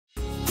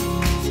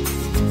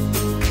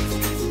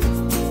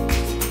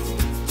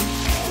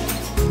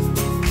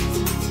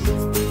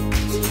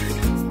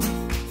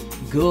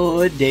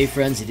Good day,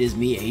 friends. It is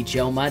me,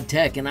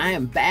 HLModTech, and I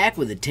am back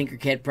with a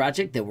Tinkercad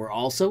project that we're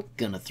also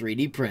gonna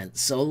 3D print.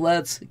 So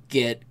let's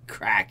get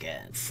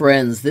cracking.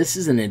 Friends, this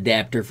is an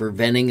adapter for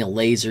venting a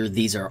laser.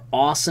 These are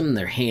awesome,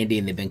 they're handy,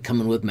 and they've been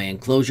coming with my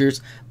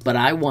enclosures, but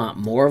I want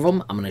more of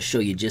them. I'm gonna show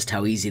you just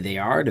how easy they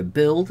are to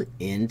build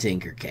in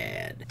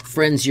Tinkercad.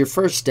 Friends, your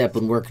first step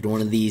when working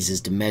one of these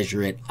is to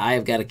measure it.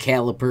 I've got a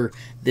caliper.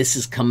 This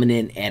is coming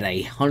in at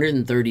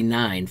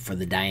 139 for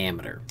the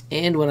diameter.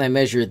 And when I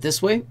measure it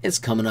this way, it's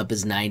coming up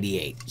as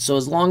 98. So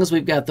as long as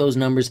we've got those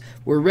numbers,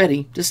 we're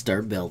ready to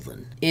start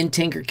building. In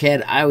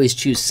Tinkercad, I always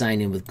choose sign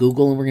in with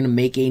Google, and we're gonna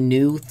make a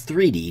new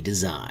 3D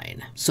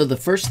design. So the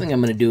first thing I'm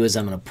gonna do is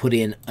I'm gonna put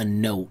in a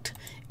note.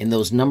 And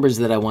those numbers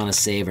that I wanna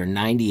save are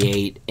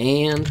 98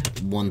 and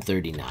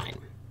 139.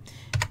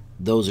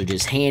 Those are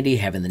just handy.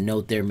 Having the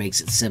note there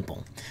makes it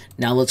simple.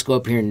 Now let's go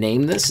up here and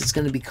name this. It's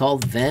gonna be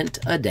called Vent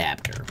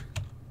Adapter.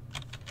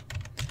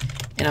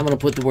 And I'm going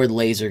to put the word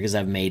laser because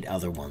I've made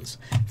other ones.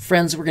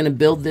 Friends, we're going to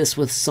build this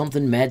with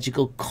something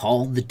magical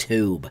called the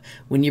tube.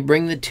 When you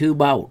bring the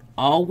tube out,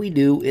 all we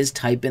do is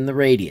type in the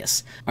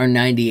radius. Our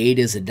 98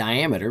 is a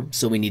diameter,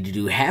 so we need to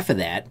do half of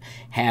that.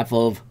 Half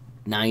of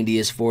 90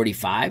 is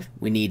 45.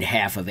 We need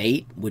half of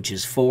 8, which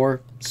is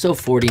 4. So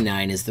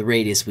 49 is the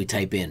radius we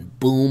type in.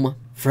 Boom.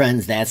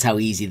 Friends, that's how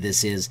easy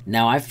this is.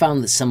 Now, I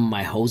found that some of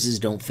my hoses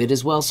don't fit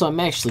as well, so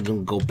I'm actually going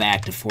to go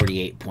back to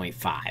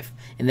 48.5.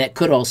 And that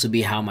could also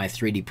be how my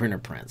 3D printer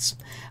prints.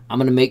 I'm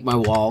going to make my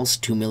walls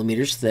 2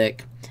 millimeters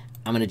thick.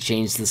 I'm going to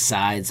change the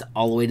sides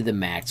all the way to the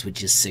max,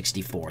 which is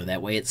 64.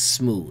 That way it's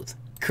smooth.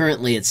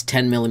 Currently, it's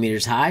 10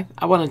 millimeters high.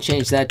 I want to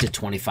change that to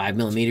 25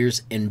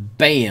 millimeters, and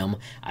bam,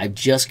 I've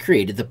just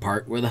created the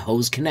part where the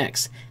hose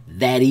connects.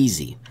 That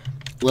easy.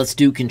 Let's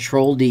do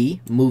Control D,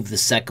 move the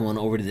second one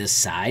over to this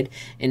side,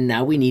 and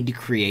now we need to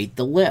create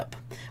the lip.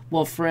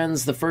 Well,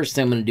 friends, the first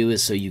thing I'm going to do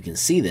is, so you can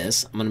see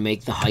this, I'm going to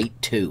make the height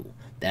 2.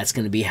 That's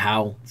going to be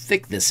how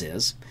thick this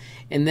is.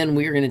 And then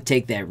we're going to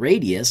take that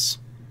radius,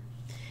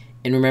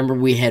 and remember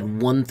we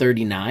had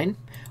 139.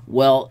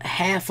 Well,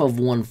 half of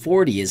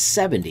 140 is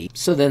 70,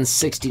 so then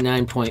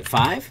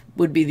 69.5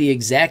 would be the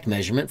exact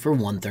measurement for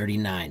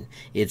 139.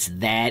 It's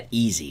that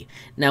easy.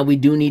 Now, we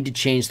do need to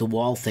change the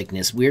wall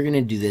thickness. We're going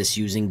to do this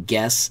using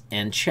guess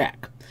and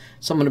check.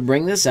 So I'm going to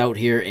bring this out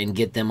here and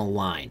get them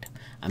aligned.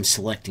 I'm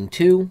selecting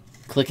 2,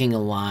 clicking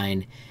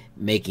align,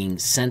 making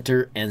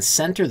center and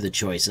center the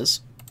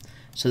choices,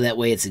 so that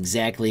way it's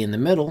exactly in the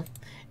middle.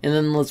 And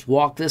then let's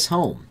walk this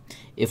home.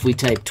 If we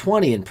type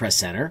 20 and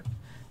press enter,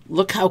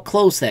 look how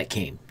close that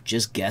came.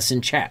 Just guess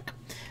and check.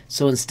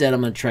 So instead,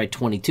 I'm going to try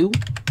 22.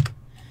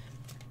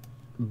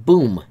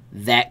 Boom.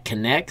 That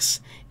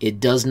connects. It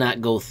does not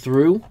go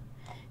through.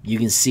 You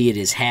can see it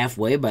is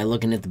halfway by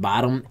looking at the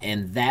bottom,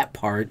 and that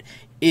part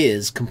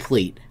is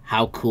complete.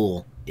 How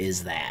cool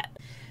is that?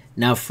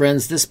 Now,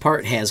 friends, this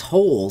part has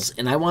holes,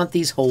 and I want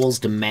these holes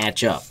to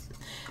match up.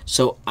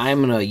 So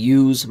I'm going to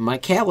use my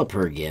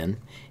caliper again.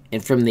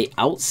 And from the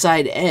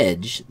outside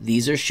edge,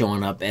 these are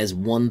showing up as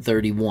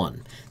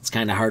 131. It's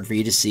kind of hard for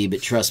you to see,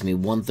 but trust me,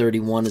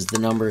 131 is the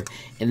number.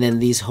 And then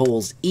these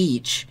holes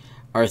each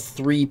are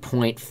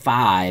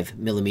 3.5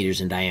 millimeters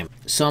in diameter.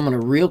 So I'm going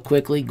to real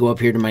quickly go up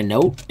here to my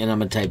note, and I'm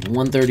going to type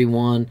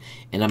 131,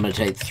 and I'm going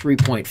to type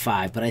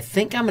 3.5. But I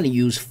think I'm going to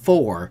use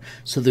 4,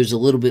 so there's a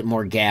little bit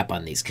more gap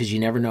on these, because you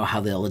never know how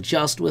they'll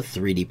adjust with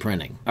 3D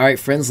printing. All right,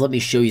 friends, let me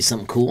show you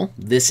something cool.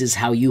 This is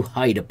how you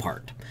hide a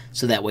part,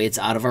 so that way it's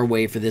out of our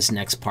way for this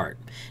next part.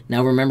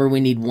 Now remember,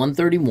 we need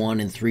 131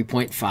 and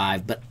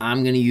 3.5, but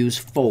I'm going to use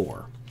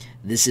 4.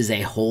 This is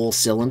a whole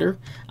cylinder.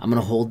 I'm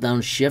going to hold down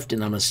shift,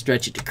 and I'm going to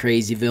stretch it to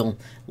Crazyville.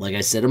 Like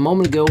I said a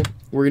moment ago,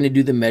 we're going to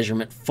do the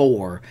measurement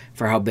 4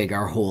 for how big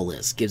our hole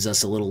is. Gives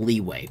us a little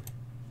leeway.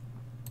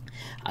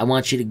 I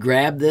want you to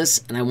grab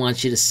this, and I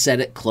want you to set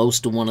it close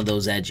to one of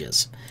those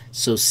edges.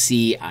 So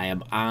see, I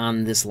am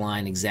on this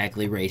line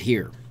exactly right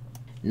here.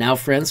 Now,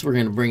 friends, we're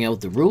going to bring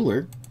out the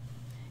ruler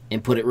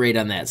and put it right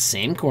on that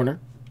same corner.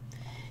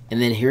 And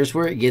then here's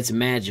where it gets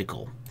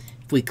magical.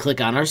 If we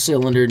click on our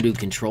cylinder and do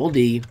Control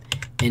D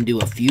and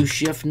do a few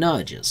shift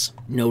nudges,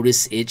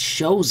 notice it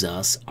shows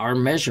us our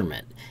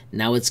measurement.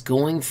 Now it's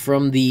going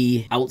from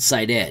the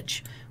outside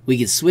edge. We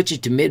could switch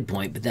it to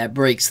midpoint, but that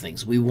breaks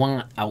things. We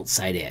want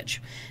outside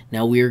edge.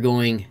 Now we are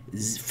going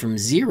from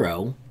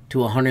 0 to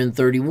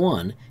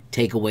 131,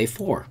 take away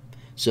 4.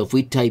 So if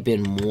we type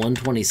in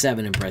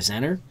 127 and press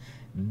enter,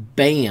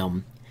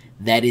 bam,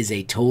 that is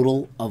a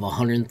total of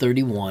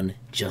 131,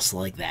 just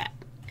like that.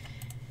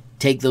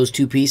 Take those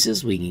two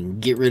pieces, we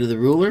can get rid of the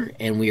ruler,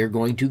 and we are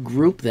going to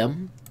group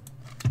them.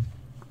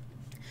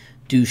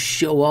 To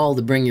show all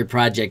to bring your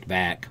project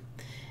back,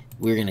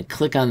 we're going to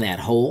click on that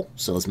hole.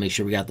 So let's make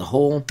sure we got the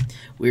hole.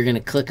 We're going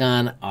to click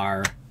on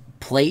our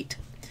plate.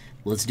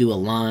 Let's do a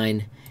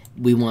line.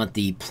 We want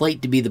the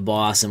plate to be the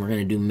boss, and we're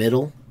going to do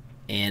middle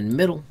and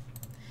middle.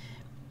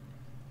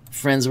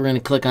 Friends, we're going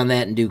to click on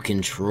that and do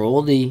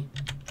Control D.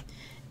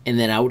 And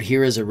then out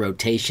here is a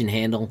rotation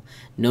handle.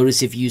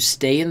 Notice if you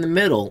stay in the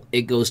middle,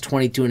 it goes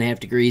 22.5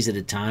 degrees at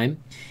a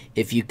time.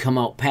 If you come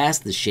out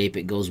past the shape,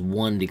 it goes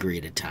 1 degree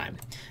at a time.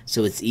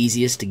 So it's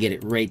easiest to get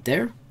it right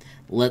there.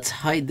 Let's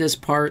hide this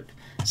part,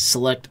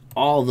 select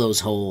all those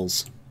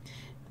holes.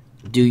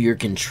 Do your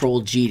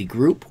Control G to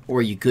group,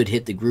 or you could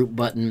hit the group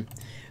button.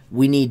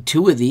 We need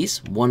 2 of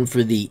these, one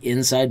for the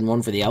inside and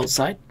one for the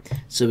outside.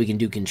 So we can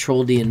do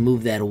Control D and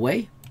move that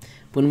away.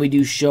 When we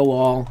do show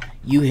all,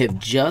 you have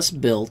just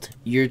built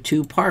your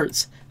 2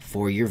 parts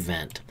for your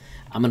vent.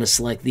 I'm going to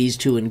select these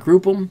 2 and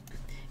group them.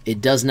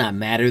 It does not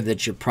matter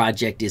that your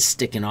project is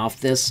sticking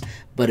off this,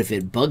 but if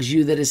it bugs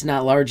you that it's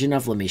not large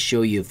enough, let me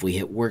show you. If we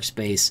hit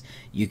workspace,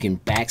 you can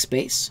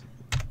backspace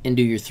and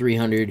do your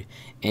 300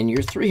 and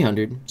your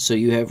 300 so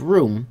you have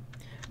room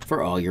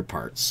for all your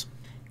parts.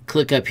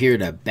 Click up here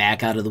to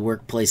back out of the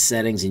workplace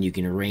settings and you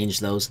can arrange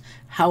those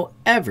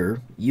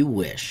however you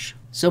wish.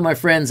 So my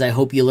friends, I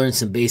hope you learned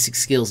some basic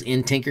skills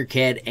in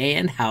Tinkercad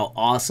and how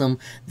awesome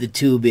the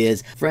tube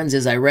is. Friends,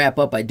 as I wrap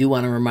up, I do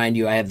want to remind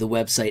you I have the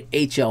website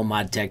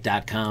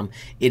HLModTech.com.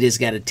 It has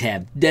got a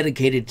tab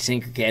dedicated to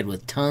Tinkercad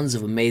with tons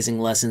of amazing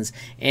lessons,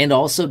 and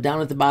also down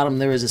at the bottom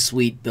there is a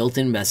sweet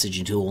built-in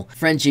messaging tool.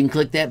 Friends, you can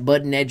click that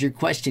button, add your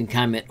question,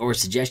 comment, or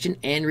suggestion,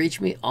 and reach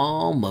me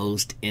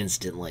almost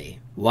instantly.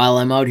 While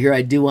I'm out here,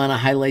 I do want to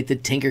highlight the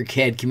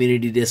Tinkercad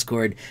Community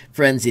Discord.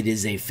 Friends, it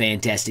is a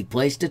fantastic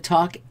place to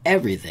talk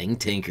everything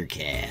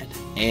Tinkercad.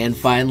 And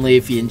finally,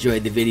 if you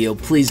enjoyed the video,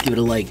 please give it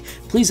a like.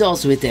 Please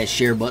also hit that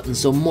share button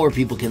so more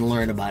people can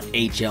learn about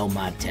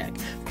HLModTech.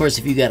 Of course,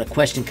 if you got a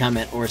question,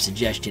 comment, or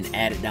suggestion,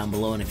 add it down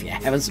below. And if you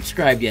haven't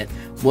subscribed yet,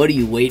 what are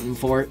you waiting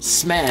for?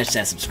 Smash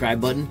that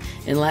subscribe button.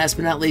 And last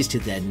but not least,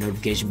 hit that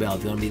notification bell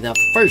if you want to be the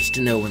first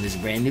to know when there's a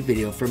brand new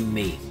video from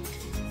me,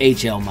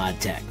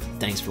 HLModTech.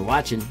 Thanks for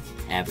watching.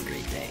 Have a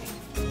great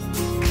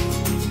day.